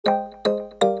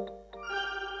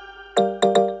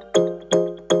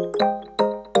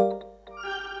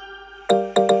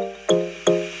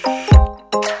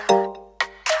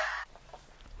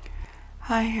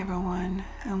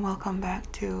welcome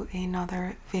back to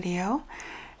another video.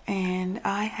 And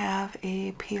I have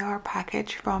a PR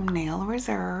package from Nail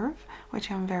Reserve,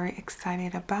 which I'm very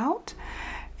excited about.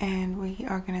 And we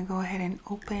are going to go ahead and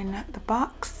open the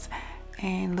box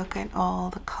and look at all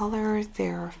the colors.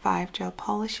 There are 5 gel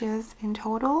polishes in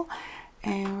total,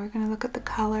 and we're going to look at the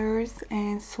colors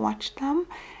and swatch them,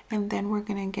 and then we're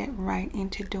going to get right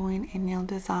into doing a nail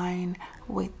design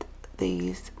with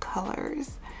these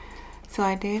colors. So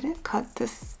I did cut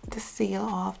the seal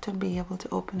off to be able to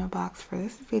open the box for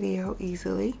this video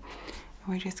easily. And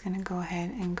we're just going to go ahead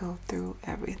and go through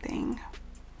everything.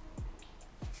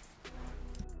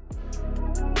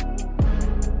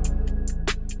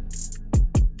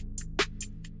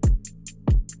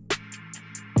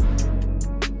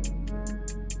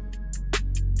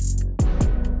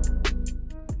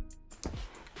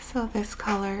 So this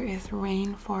color is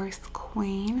Rainforest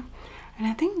Queen, and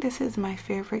I think this is my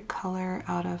favorite color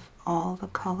out of all the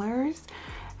colors.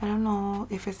 I don't know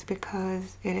if it's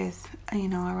because it is, you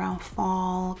know, around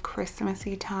fall,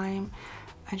 Christmassy time.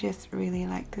 I just really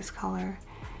like this color.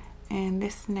 And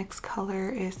this next color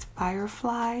is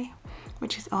Firefly,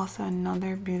 which is also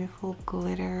another beautiful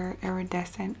glitter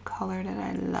iridescent color that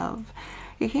I love.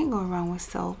 You can't go wrong with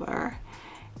silver.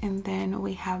 And then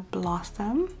we have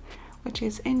Blossom, which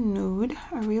is in nude,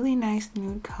 a really nice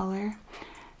nude color,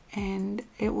 and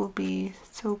it will be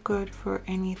so good for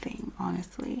anything,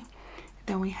 honestly.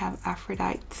 Then we have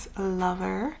Aphrodite's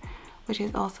Lover, which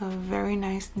is also a very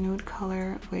nice nude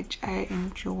color, which I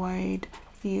enjoyed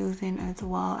using as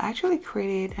well. I actually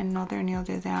created another nail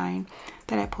design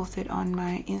that I posted on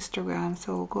my Instagram,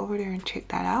 so go over there and check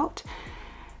that out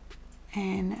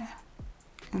and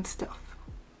stuff.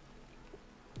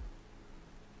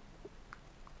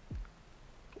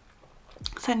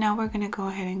 So now we're going to go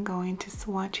ahead and go into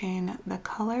swatching the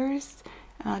colors,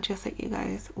 and I'll just let you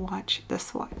guys watch the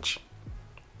swatch.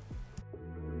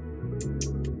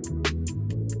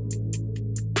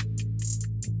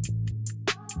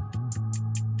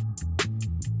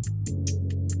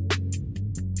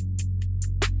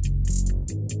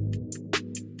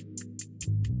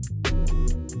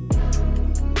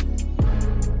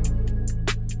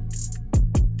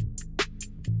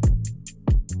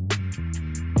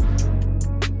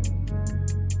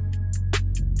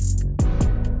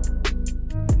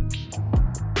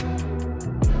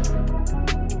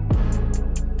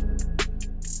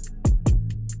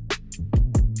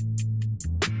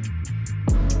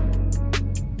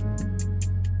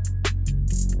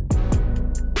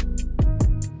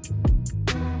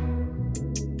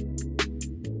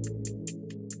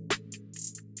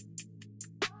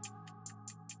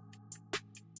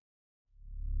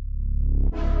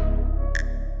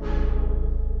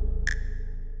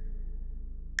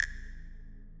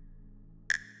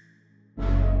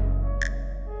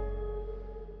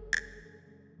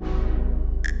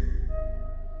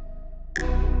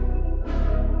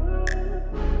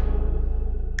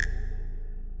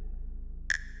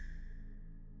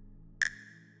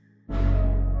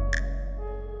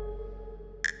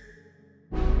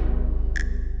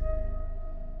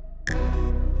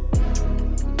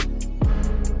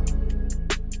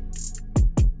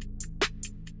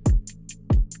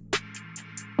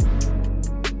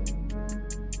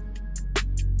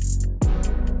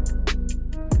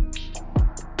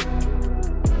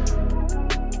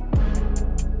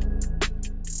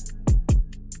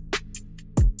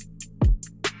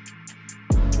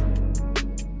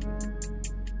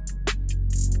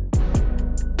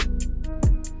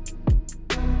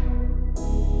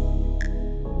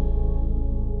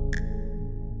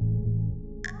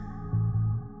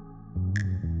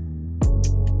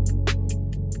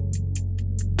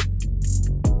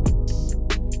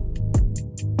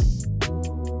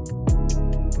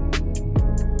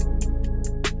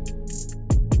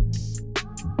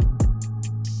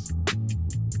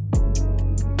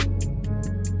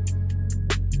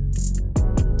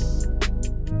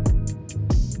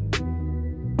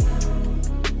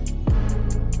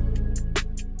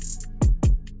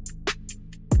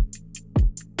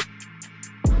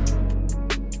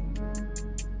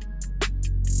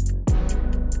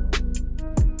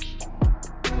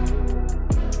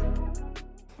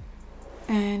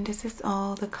 And this is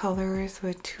all the colors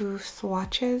with 2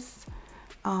 swatches,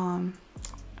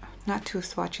 not 2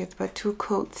 swatches, but 2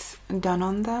 coats done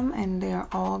on them, and they are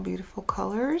all beautiful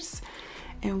colors.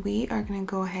 And we are going to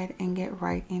go ahead and get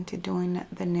right into doing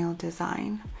the nail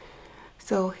design.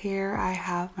 So here I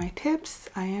have my tips.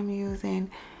 I am using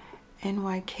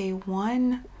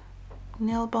NYK1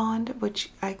 nail bond,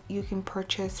 which you can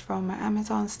purchase from my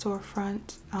Amazon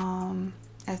storefront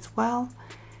as well.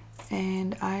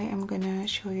 and I am gonna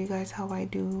show you guys how I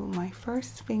do my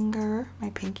first finger, my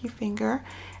pinky finger,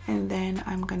 and then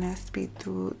I'm gonna speed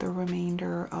through the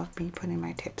remainder of me putting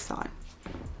my tips on.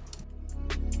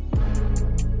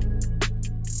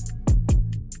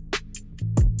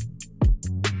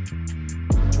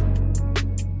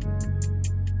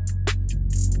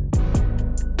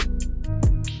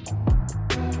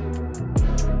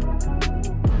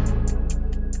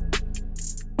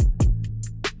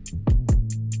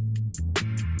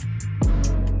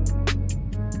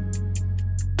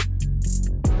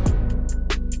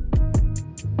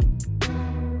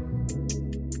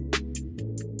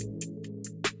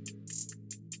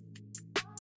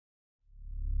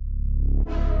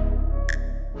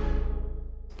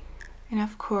 And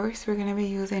of course, we're going to be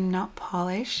using nut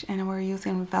polish, and we're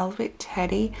using Velvet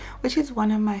Teddy, which is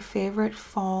one of my favorite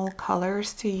fall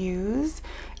colors to use.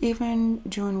 Even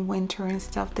during winter and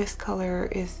stuff, this color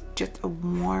is just a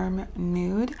warm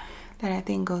nude that I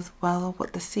think goes well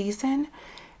with the season.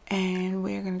 And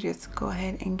we're going to just go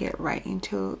ahead and get right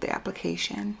into the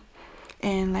application.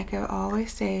 And like I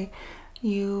always say,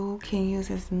 you can use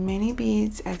as many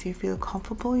beads as you feel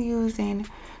comfortable using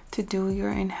to do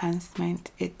your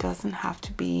enhancement. It doesn't have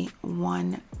to be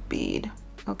one bead,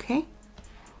 okay?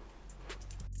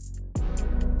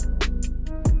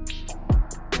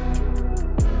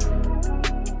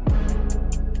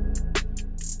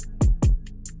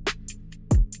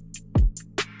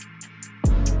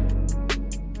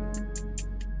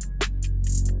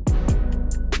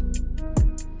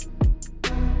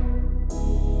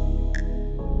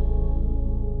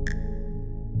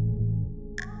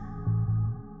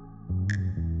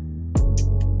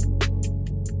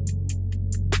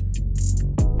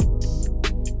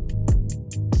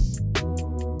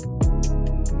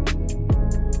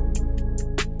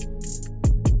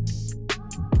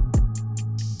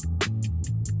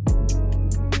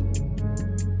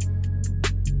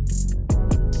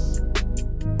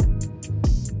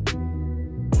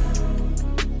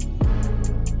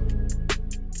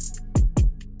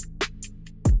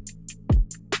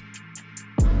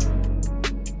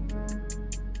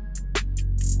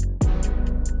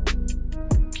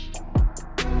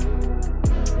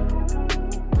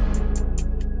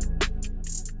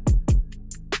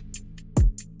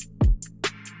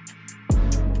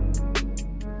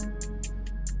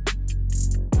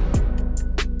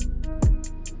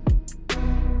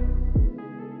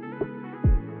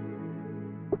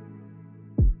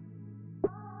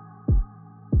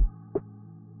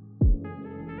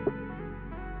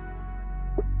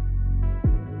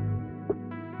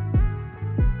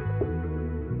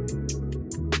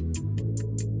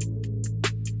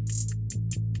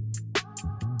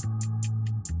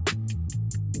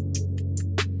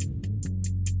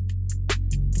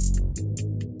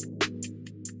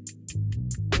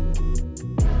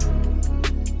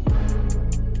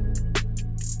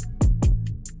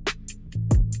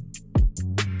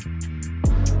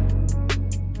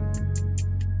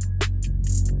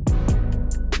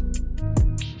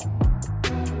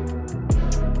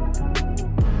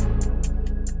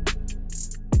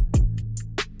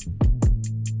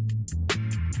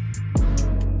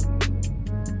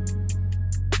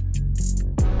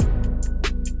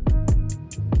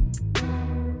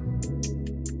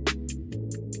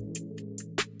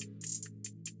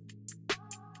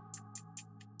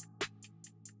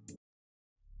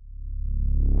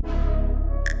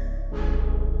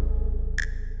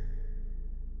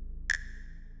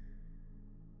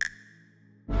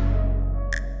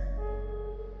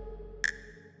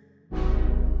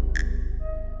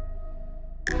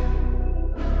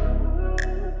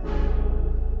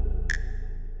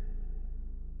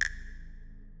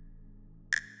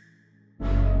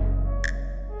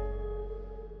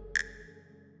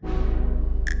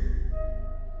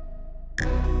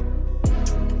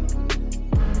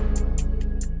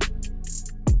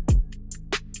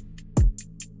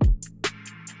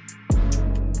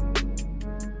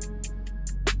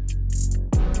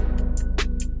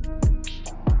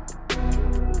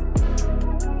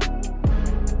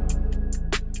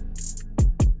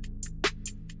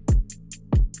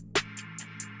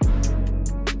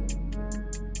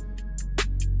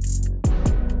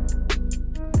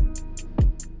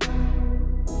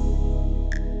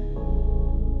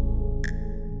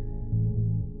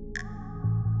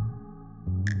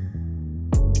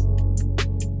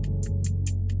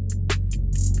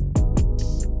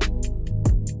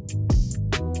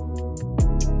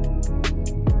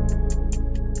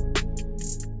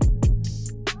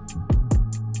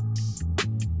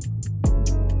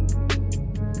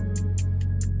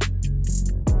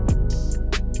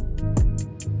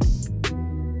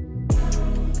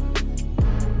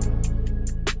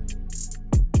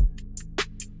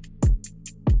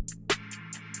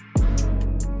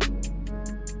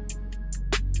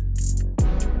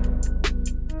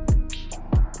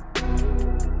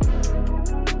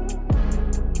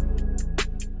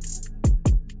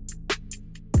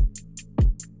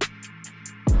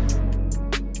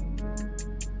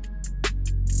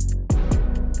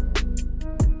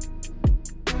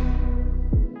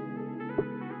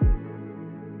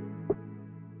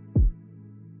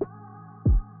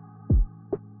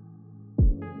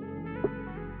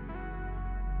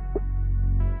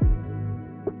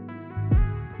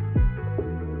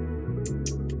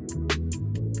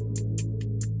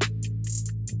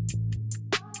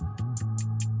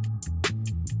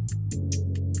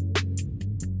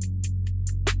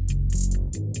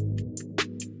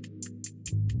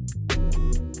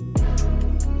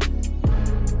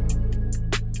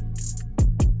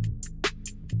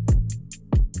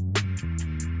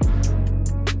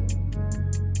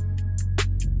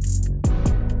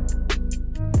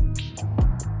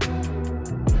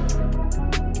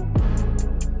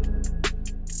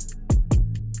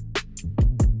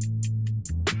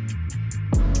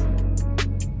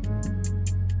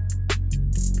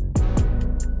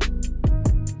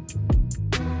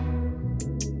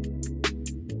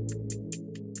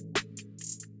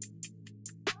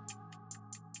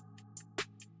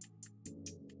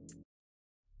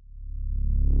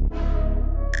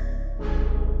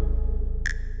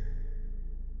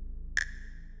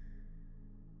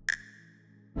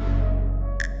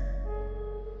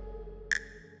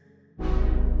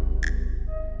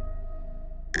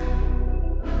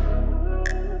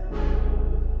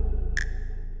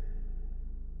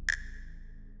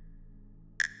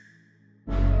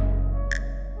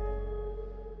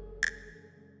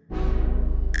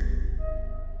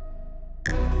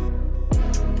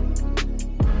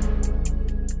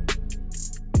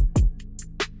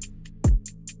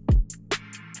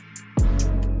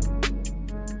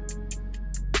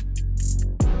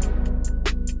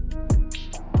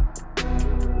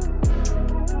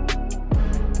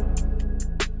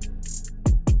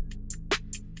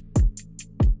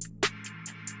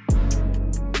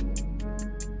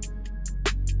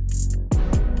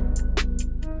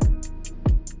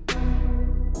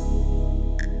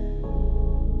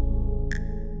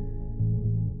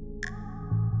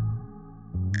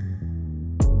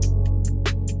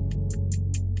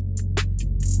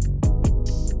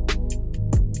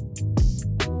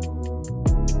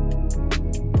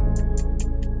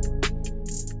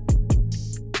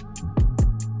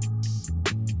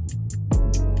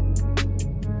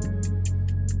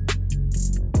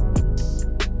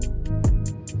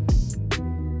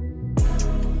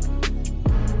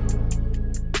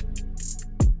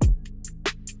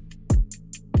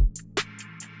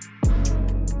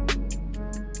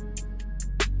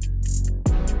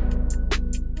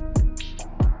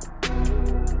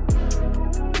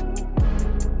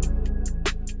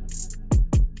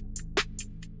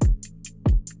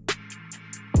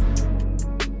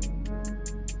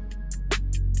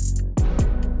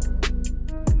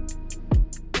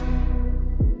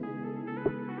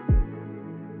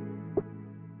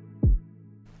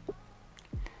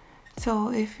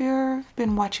 So if you've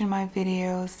been watching my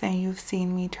videos and you've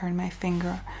seen me turn my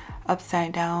finger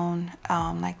upside down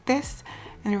like this,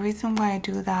 and the reason why I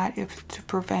do that is to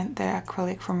prevent the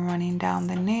acrylic from running down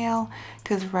the nail,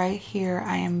 because right here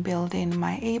I am building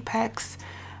my apex,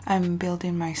 I'm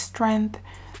building my strength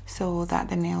so that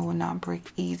the nail will not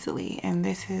break easily. And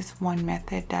this is one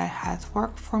method that has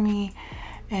worked for me.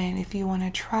 And if you want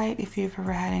to try it, if you've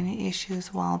ever had any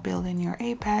issues while building your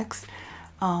apex,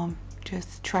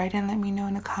 just try it and let me know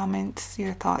in the comments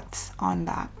your thoughts on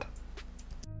that.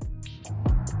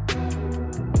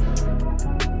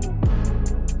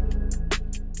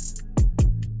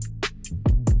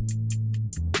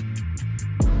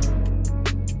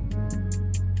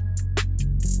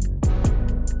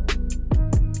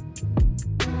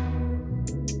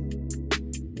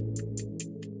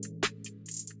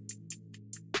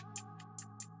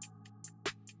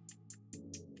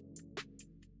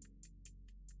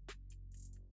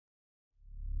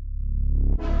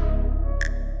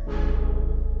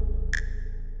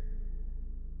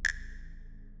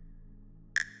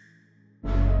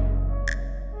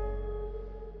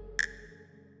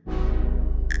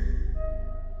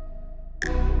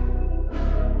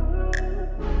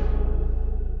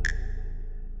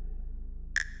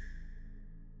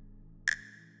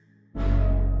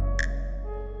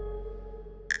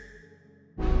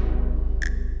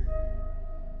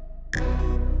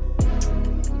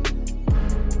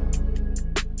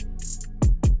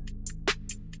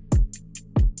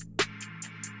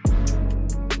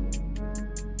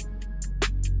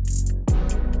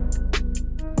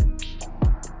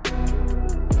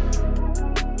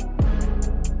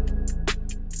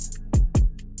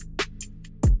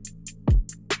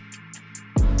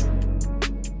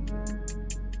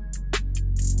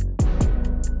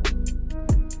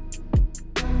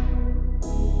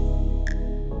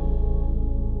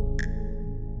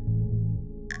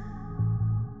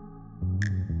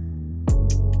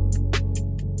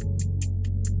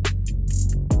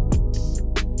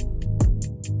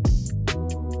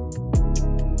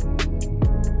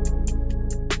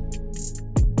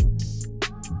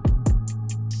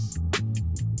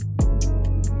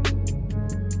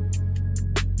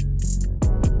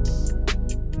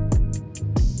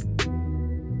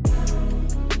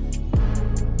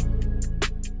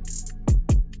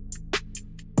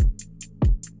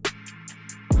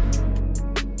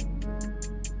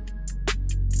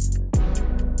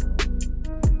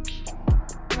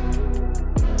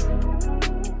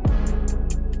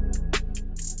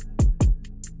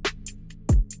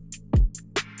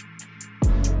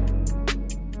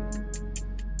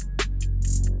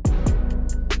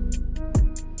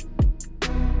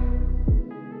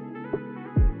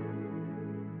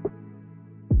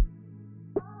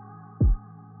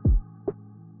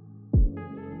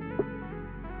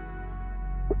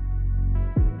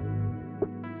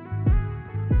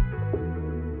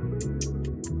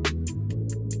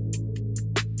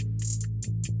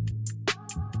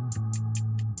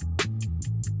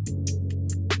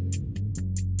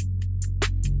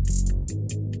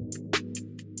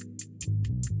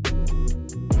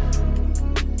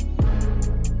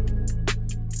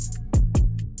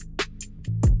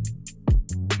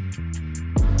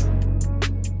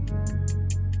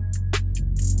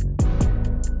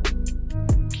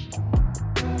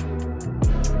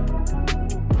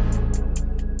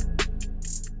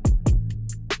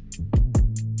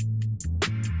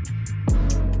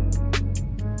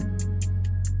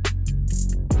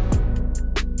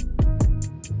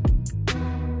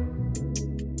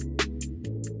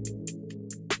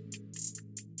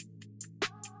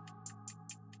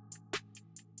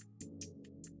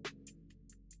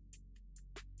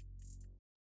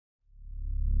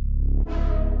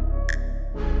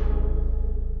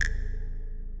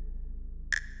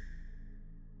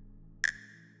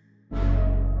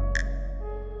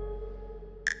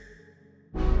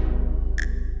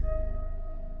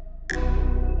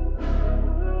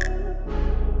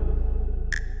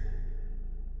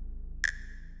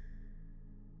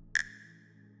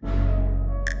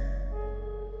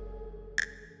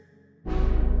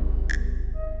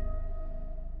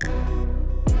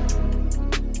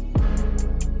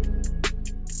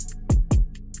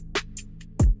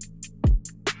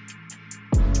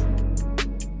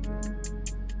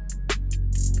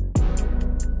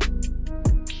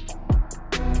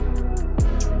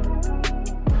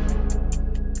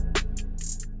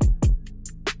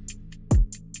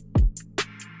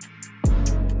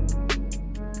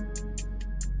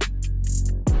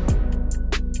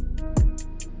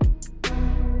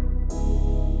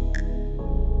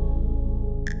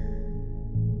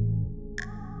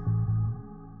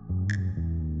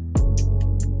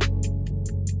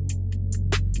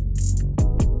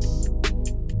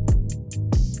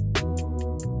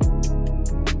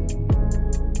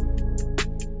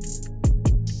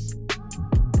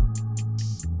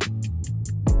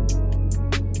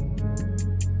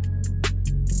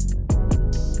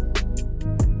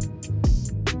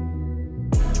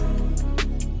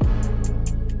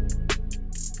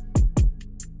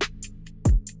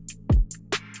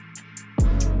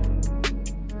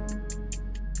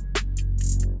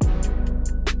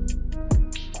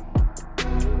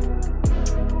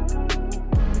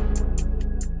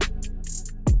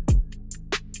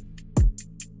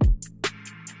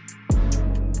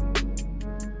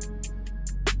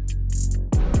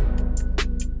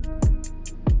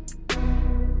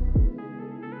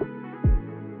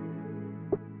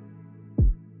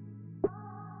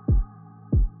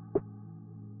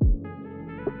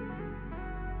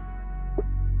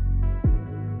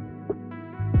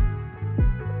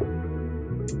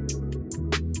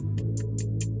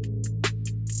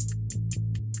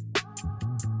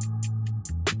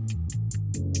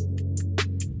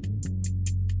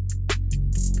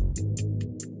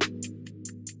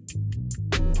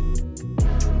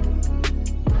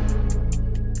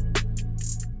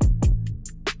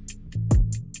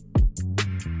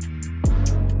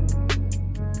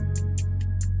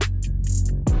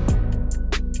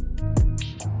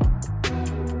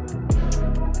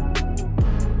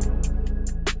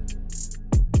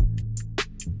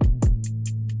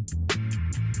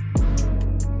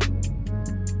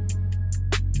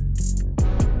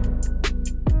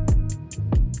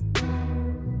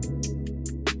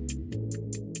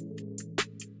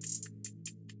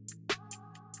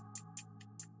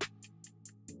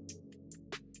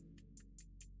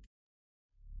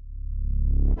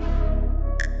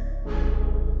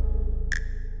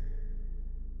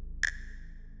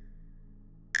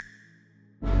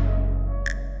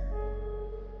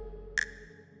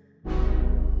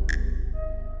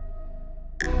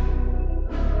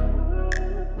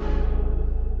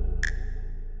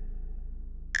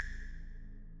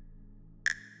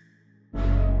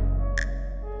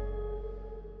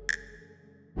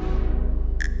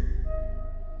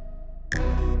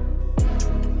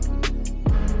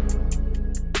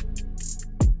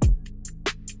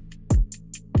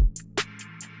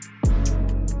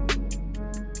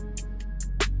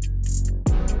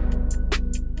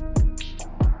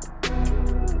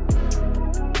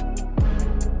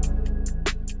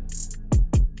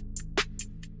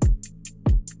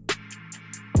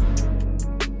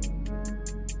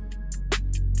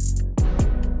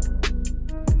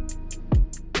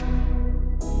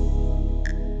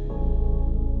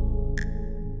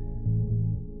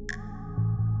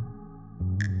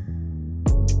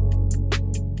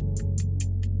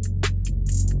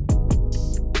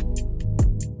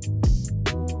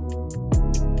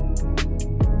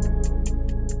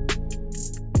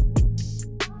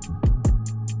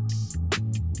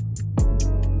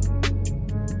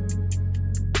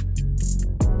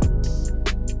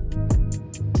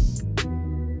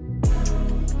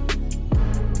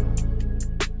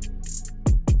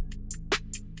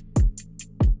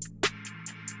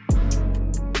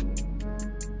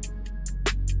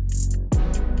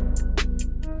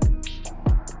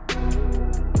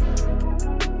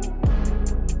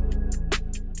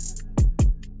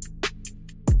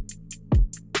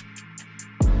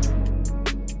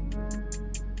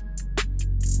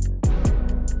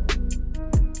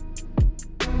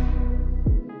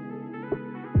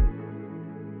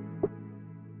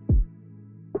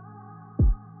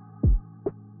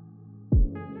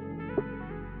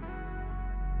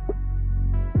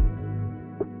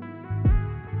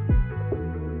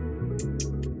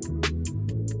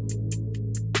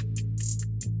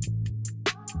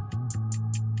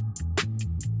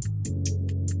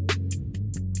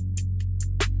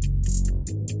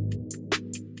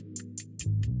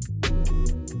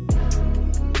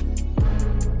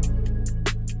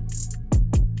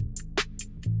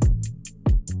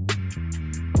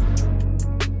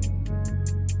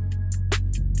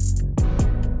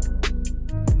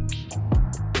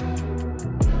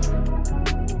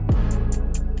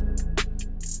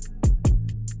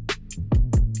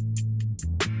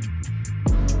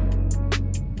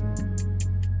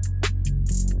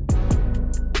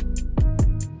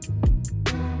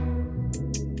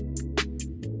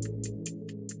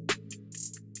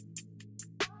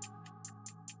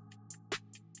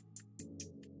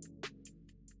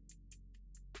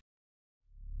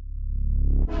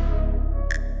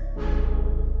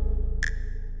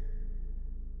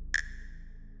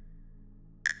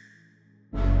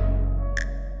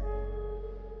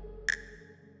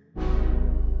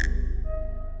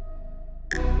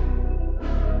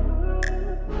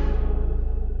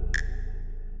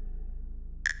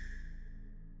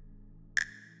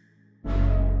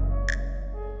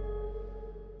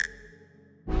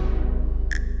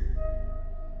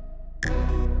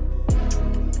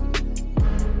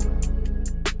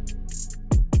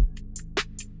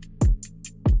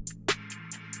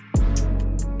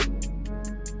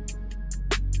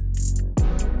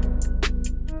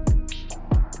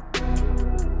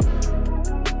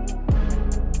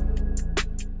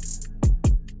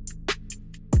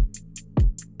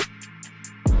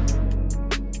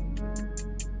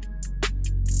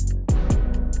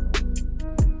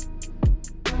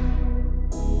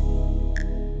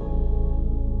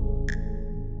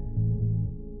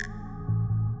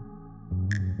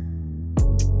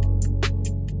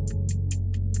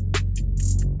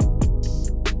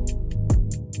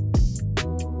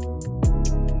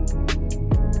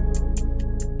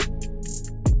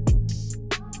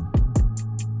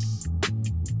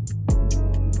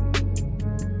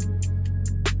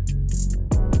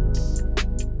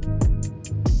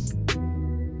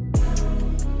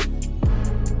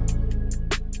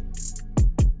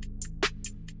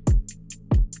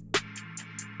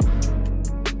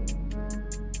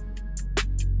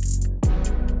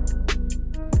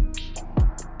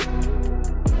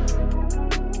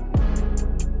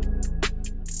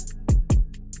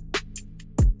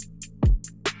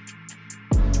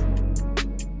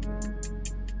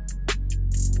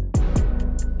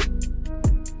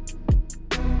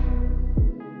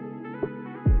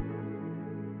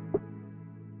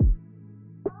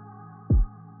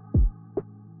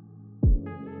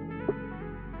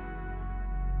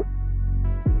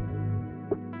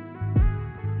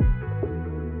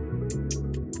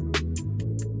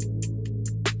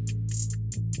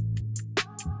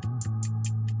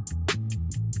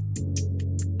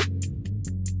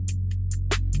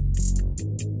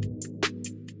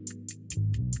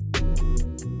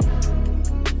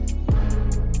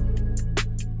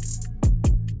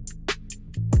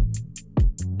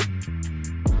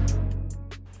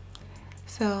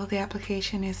 So the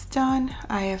application is done.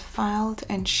 I have filed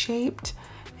and shaped,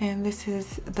 and this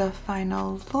is the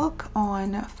final look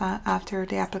on after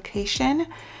the application.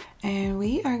 And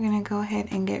we are gonna go ahead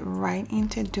and get right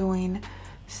into doing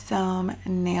some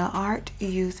nail art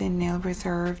using Nail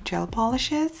Reserve gel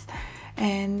polishes.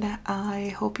 And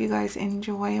I hope you guys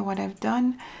enjoy what I've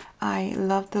done. I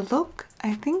love the look.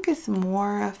 I think it's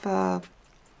more of a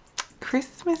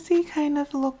Christmassy kind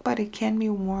of look, but it can be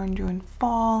worn during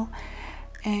fall.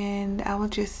 And I will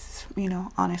just, you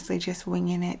know, honestly just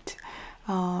winging it.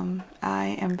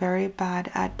 I am very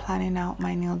bad at planning out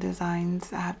my nail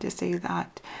designs, I have to say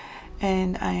that.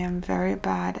 And I am very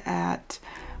bad at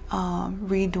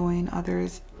redoing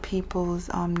others people's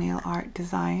nail art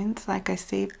designs. Like, I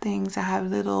save things, I have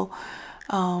little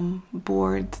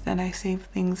boards that I save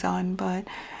things on, but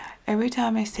every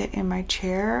time I sit in my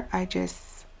chair, I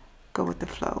just go with the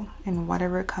flow, and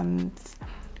whatever comes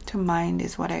to mind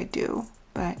is what I do.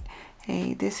 But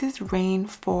hey, this is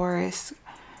Rainforest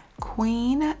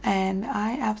Queen, and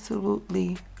I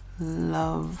absolutely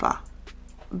love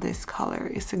this color.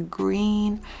 It's a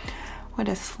green with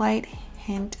a slight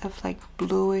hint of like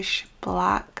bluish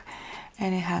black,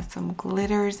 and it has some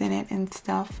glitters in it and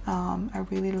stuff. I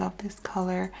really love this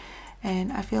color,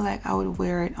 and I feel like I would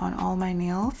wear it on all my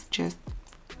nails just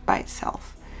by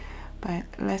itself. But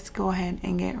let's go ahead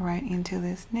and get right into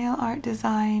this nail art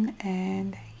design,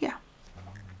 and yeah.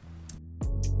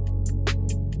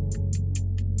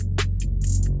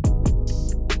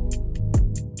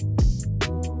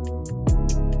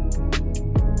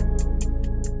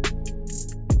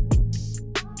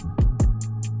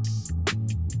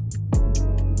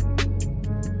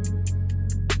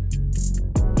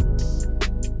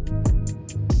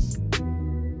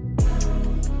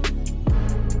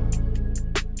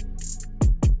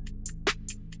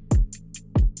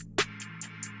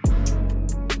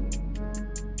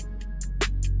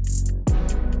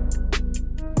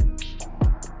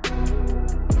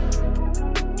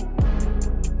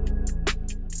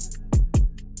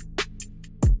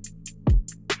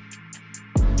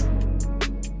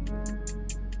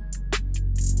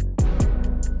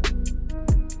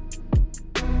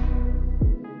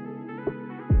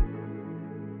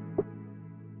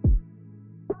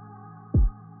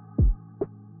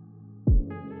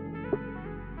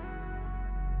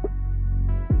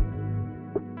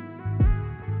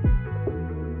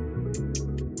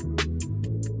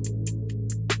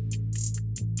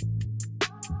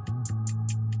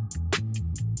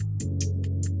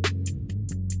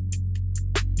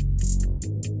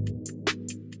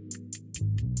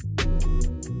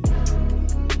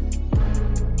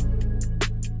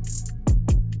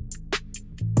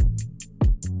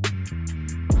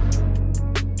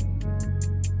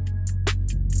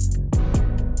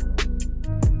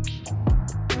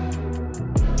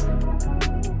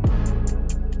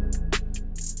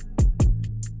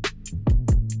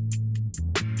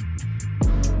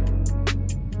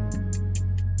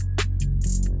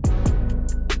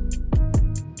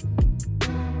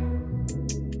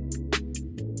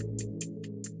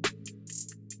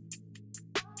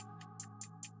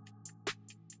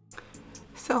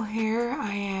 So here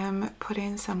I am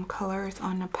putting some colors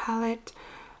on the palette.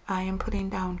 I am putting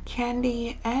down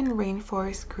Candy and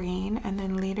Rainforest Green, and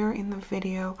then later in the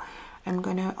video I'm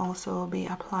gonna also be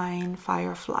applying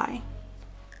Firefly.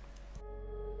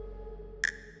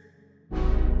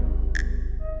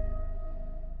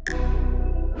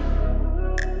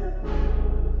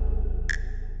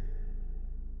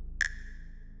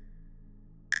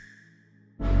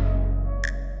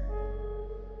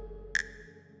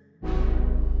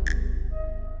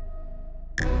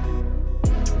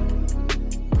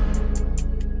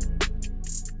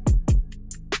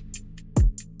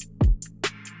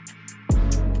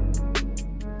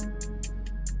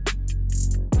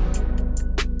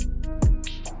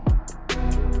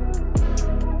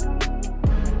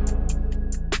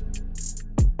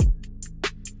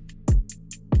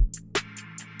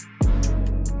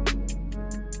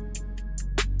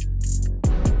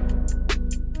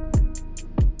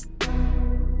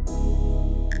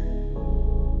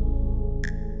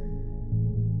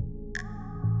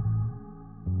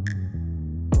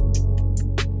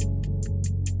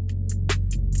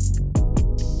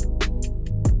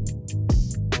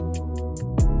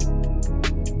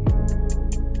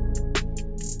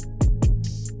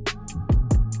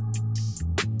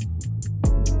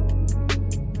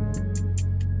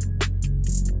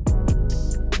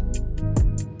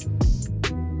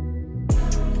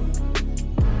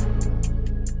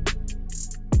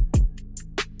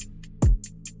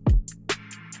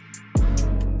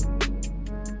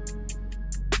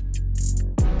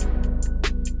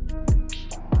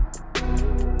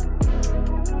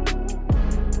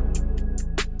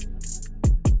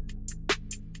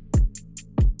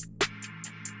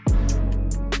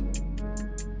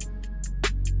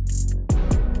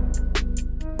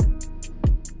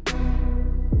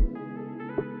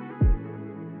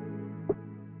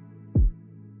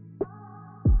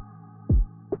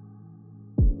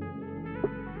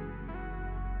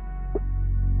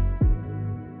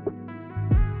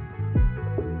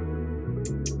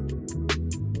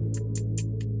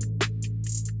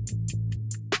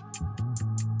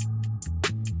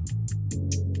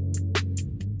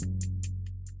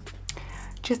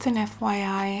 Just an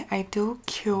FYI, I do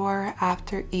cure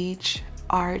after each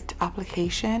art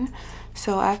application.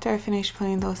 So after I finished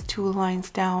putting those 2 lines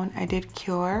down, I did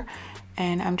cure,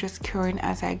 and I'm just curing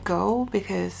as I go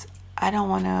because I don't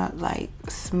want to like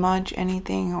smudge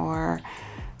anything or,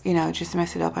 you know, just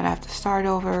mess it up and I have to start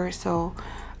over. So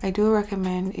I do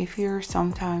recommend, if you're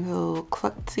sometimes a little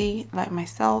klutzy like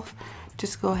myself,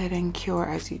 just go ahead and cure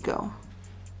as you go.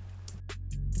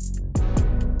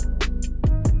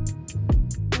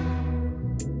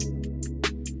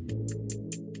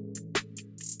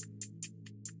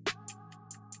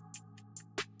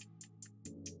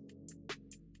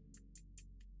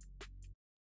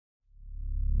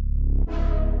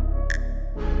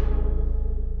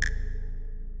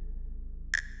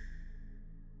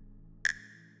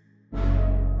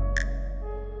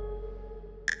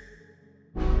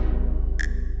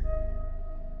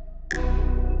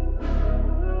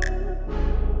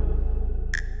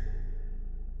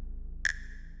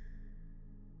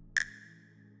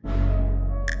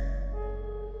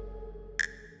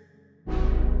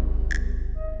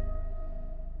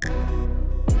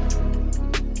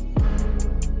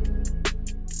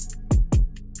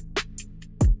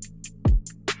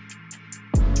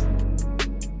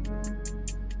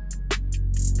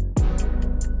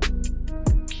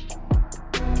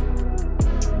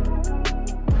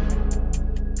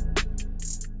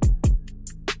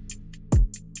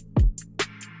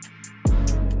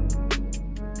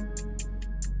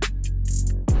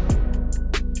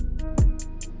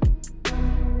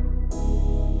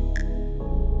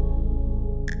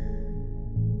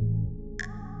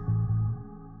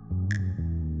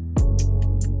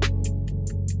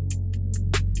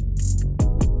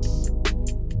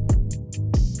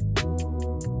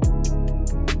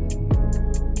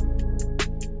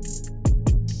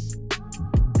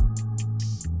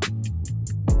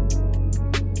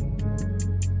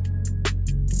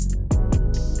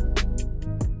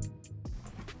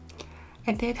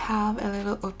 I did have a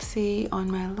little oopsie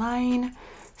on my line,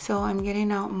 so I'm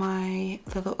getting out my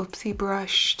little oopsie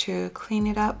brush to clean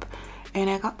it up. And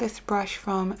I got this brush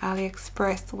from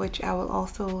AliExpress, which I will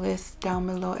also list down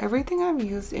below. Everything I've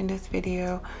used in this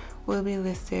video will be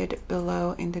listed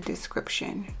below in the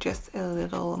description. Just a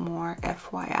little more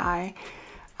FYI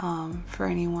for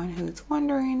anyone who's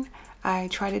wondering. I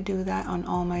try to do that on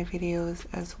all my videos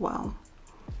as well.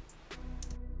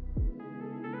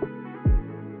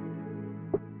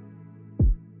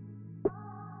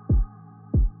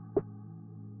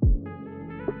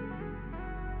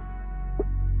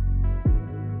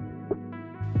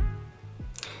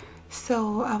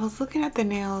 So I was looking at the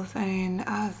nails and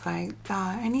I was like,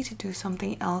 I need to do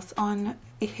something else on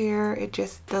here. It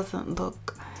just doesn't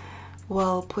look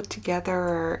well put together,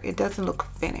 or it doesn't look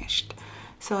finished.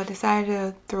 So I decided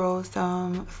to throw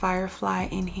some Firefly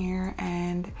in here,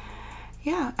 and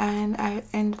yeah, and I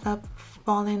ended up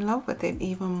falling in love with it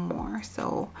even more.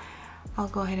 So I'll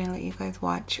go ahead and let you guys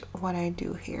watch what I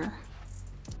do here.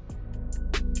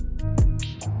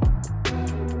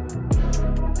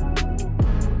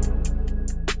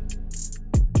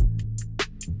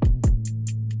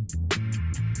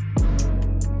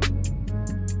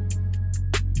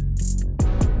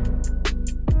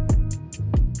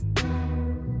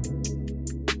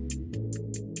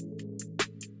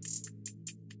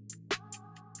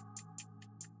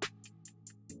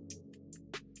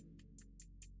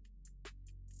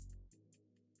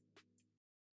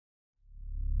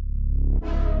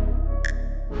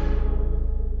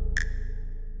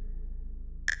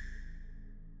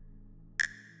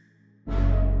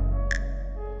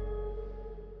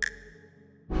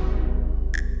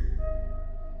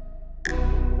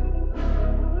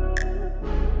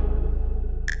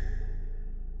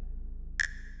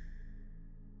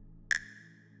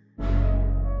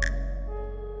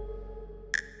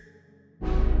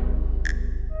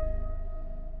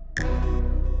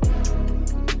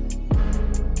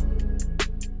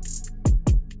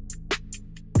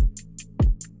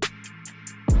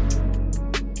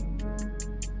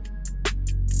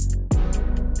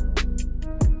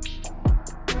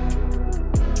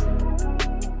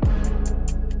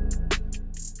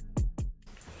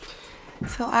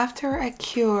 So after I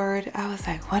cured, I was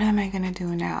like, what am I gonna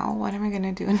do now? What am I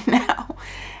gonna do now?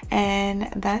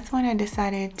 And that's when I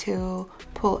decided to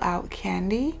pull out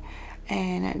candy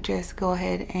and just go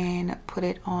ahead and put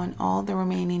it on all the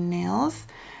remaining nails.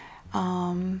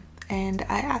 And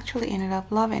I actually ended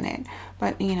up loving it.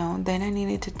 But you know, then I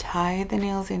needed to tie the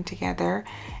nails in together,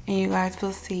 and you guys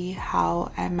will see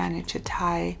how I managed to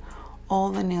tie all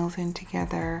the nails in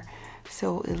together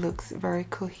so it looks very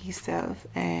cohesive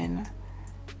and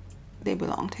they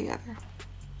belong together.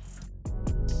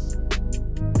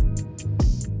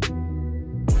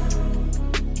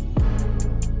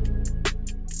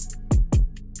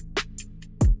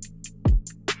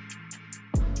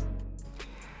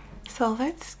 So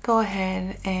let's go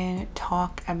ahead and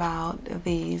talk about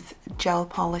these gel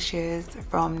polishes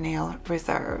from Nail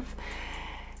Reserve.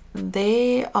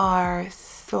 They are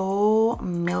so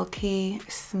milky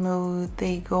smooth.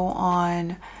 They go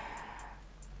on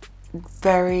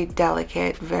very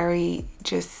delicate, very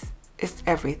just, it's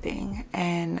everything,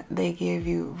 and they give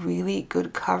you really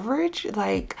good coverage.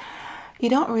 Like, you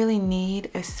don't really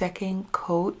need a second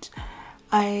coat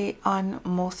on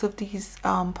most of these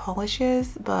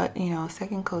polishes, but you know,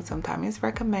 second coat sometimes is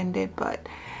recommended,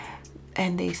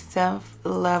 and they self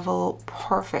level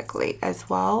perfectly as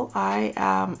well. I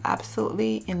am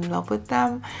absolutely in love with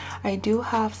them. I do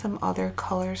have some other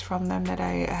colors from them that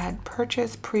I had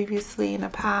purchased previously in the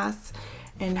past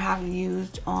and have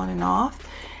used on and off,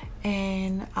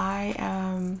 and I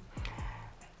am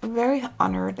very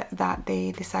honored that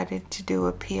they decided to do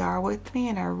a PR with me,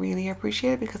 and I really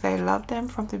appreciate it because I love them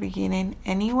from the beginning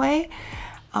anyway.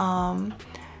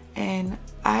 And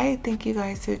I think you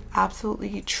guys should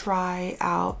absolutely try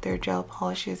out their gel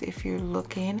polishes if you're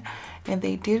looking. And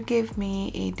they did give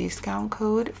me a discount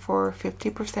code for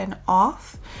 50%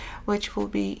 off, which will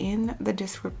be in the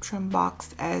description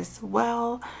box as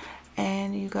well.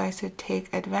 And you guys should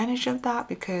take advantage of that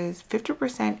because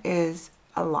 50% is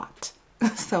a lot.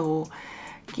 So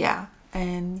yeah,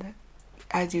 and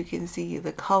as you can see,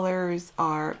 the colors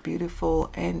are beautiful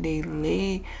and they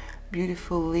lay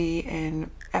beautifully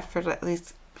and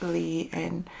effortlessly,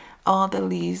 and all the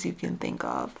leaves you can think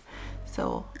of.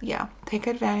 So yeah, take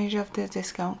advantage of the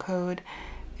discount code,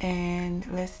 and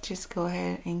let's just go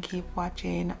ahead and keep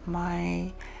watching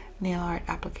my nail art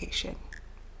application.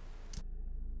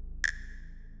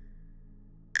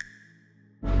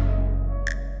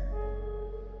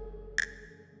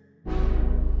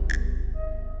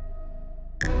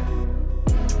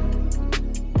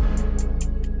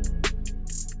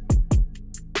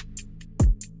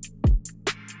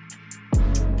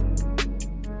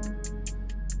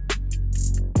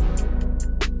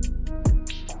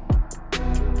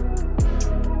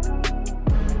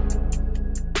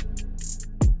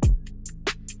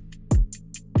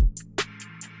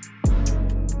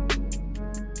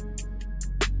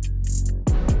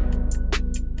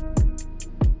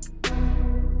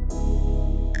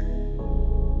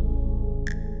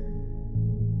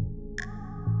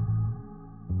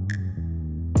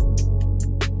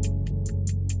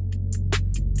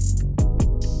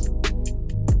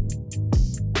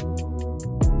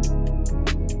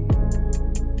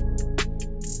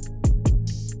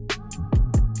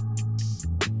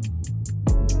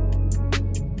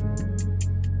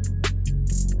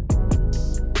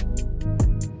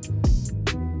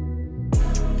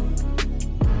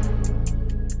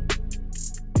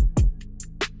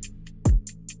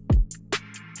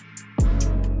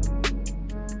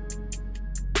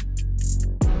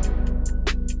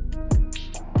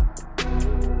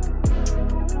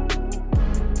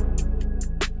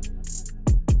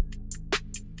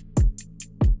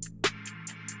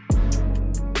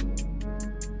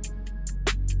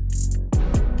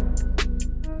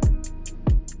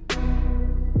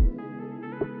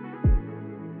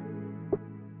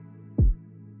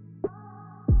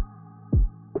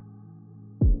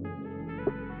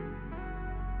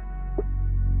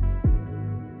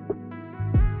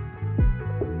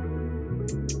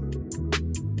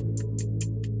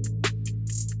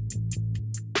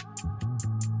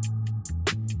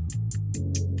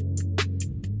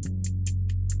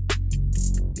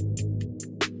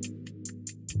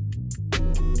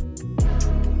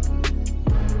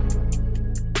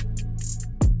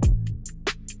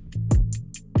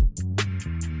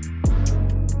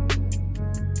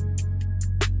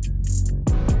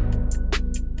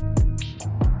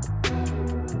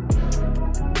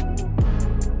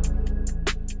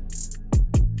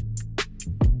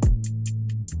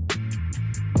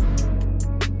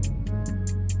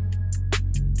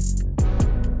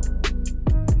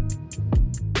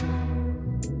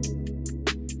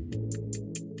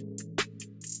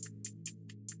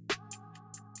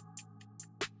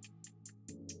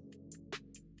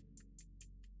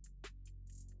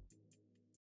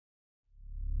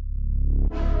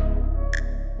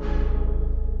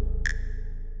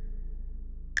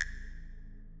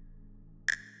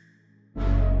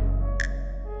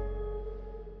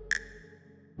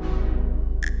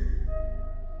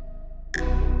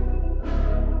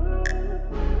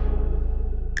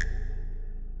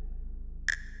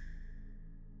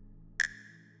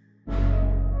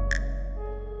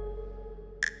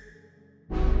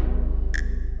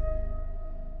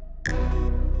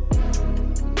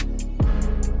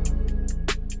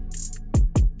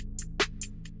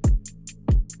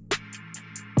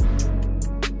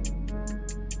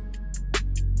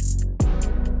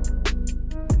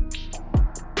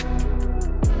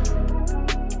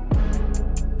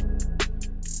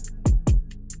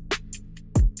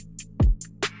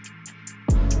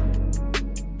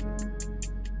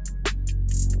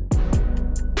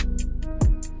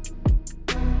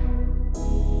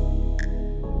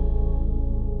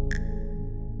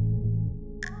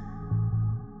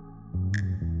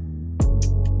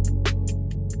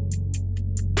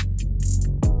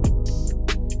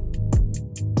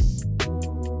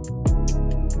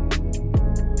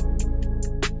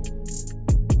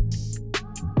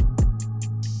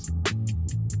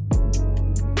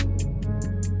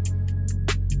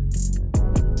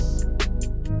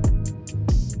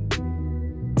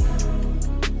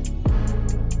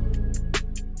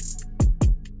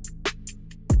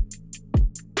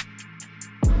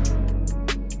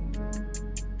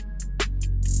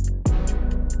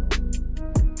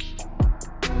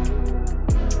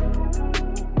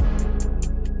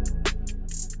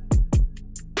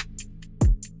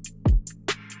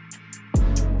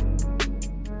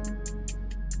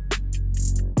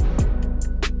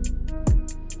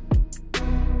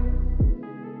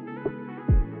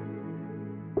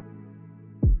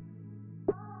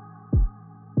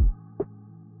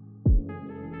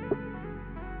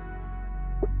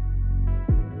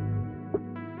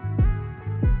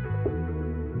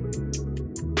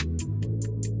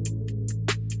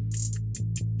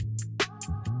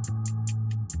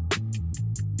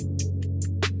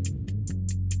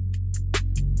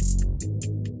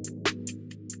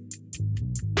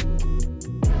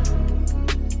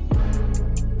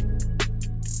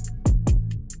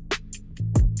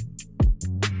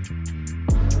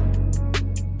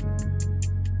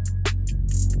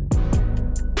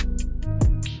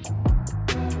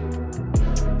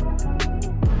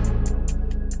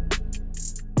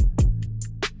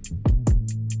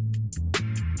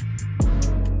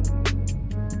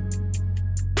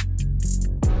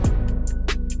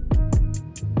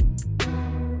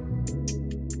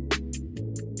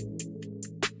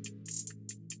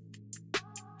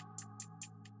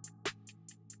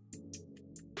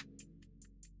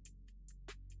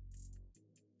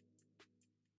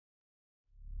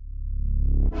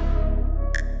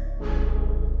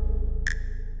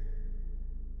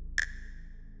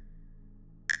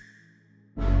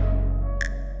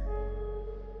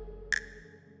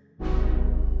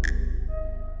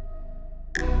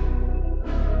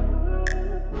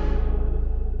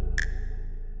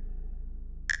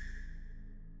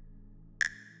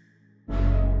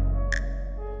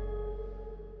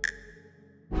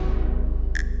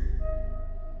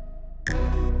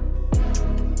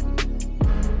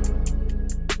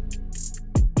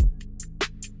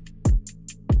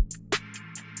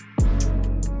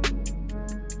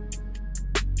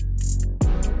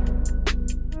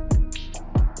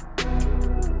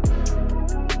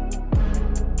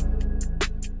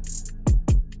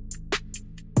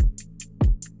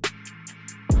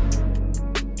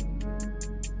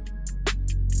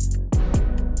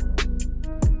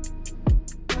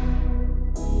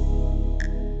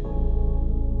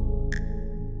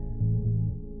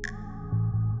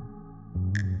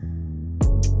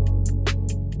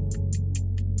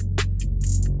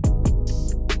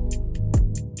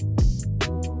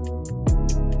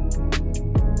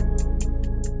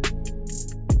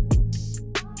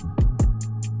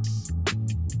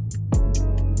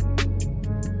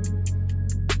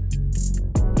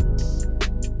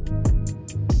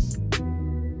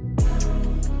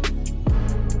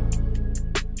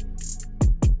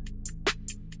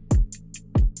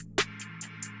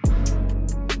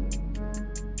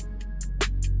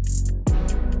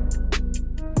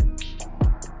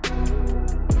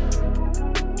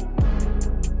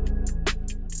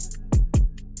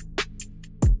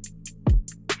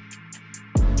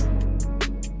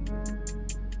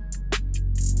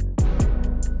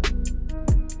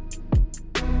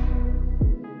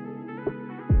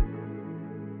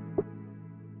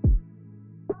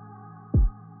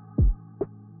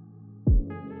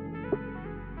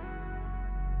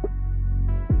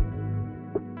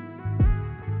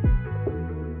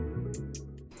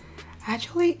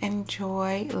 actually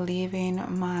enjoy leaving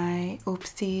my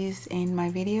oopsies in my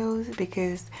videos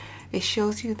because it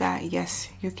shows you that yes,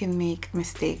 you can make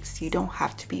mistakes. You don't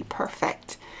have to be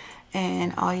perfect,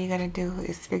 and all you gotta do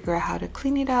is figure out how to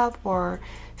clean it up or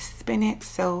spin it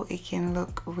so it can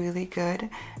look really good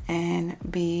and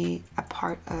be a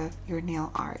part of your nail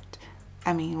art.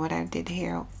 I mean, what I did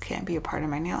here can't be a part of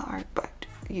my nail art, but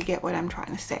you get what I'm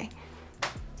trying to say.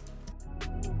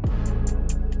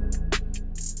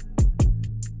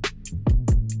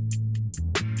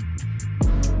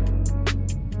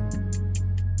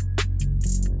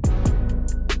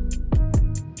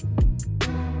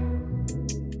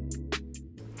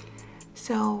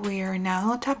 So we are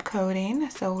now top coating,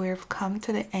 so we've come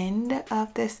to the end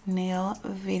of this nail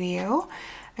video.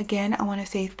 Again, I want to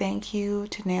say thank you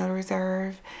to Nail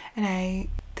Reserve, and I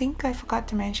think I forgot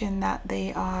to mention that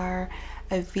they are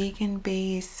a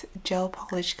vegan-based gel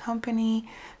polish company,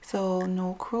 so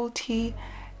no cruelty,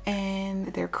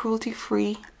 and they're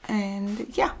cruelty-free. And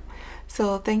yeah,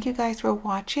 so thank you guys for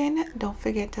watching. Don't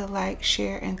forget to like,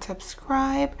 share, and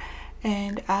subscribe,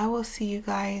 and I will see you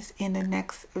guys in the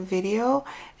next video.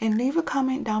 And leave a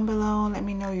comment down below. Let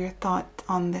me know your thoughts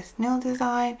on this nail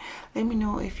design. Let me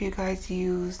know if you guys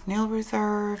use Nail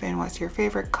Reserve and what's your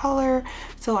favorite color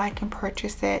so I can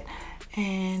purchase it.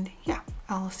 And yeah,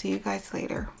 I'll see you guys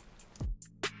later.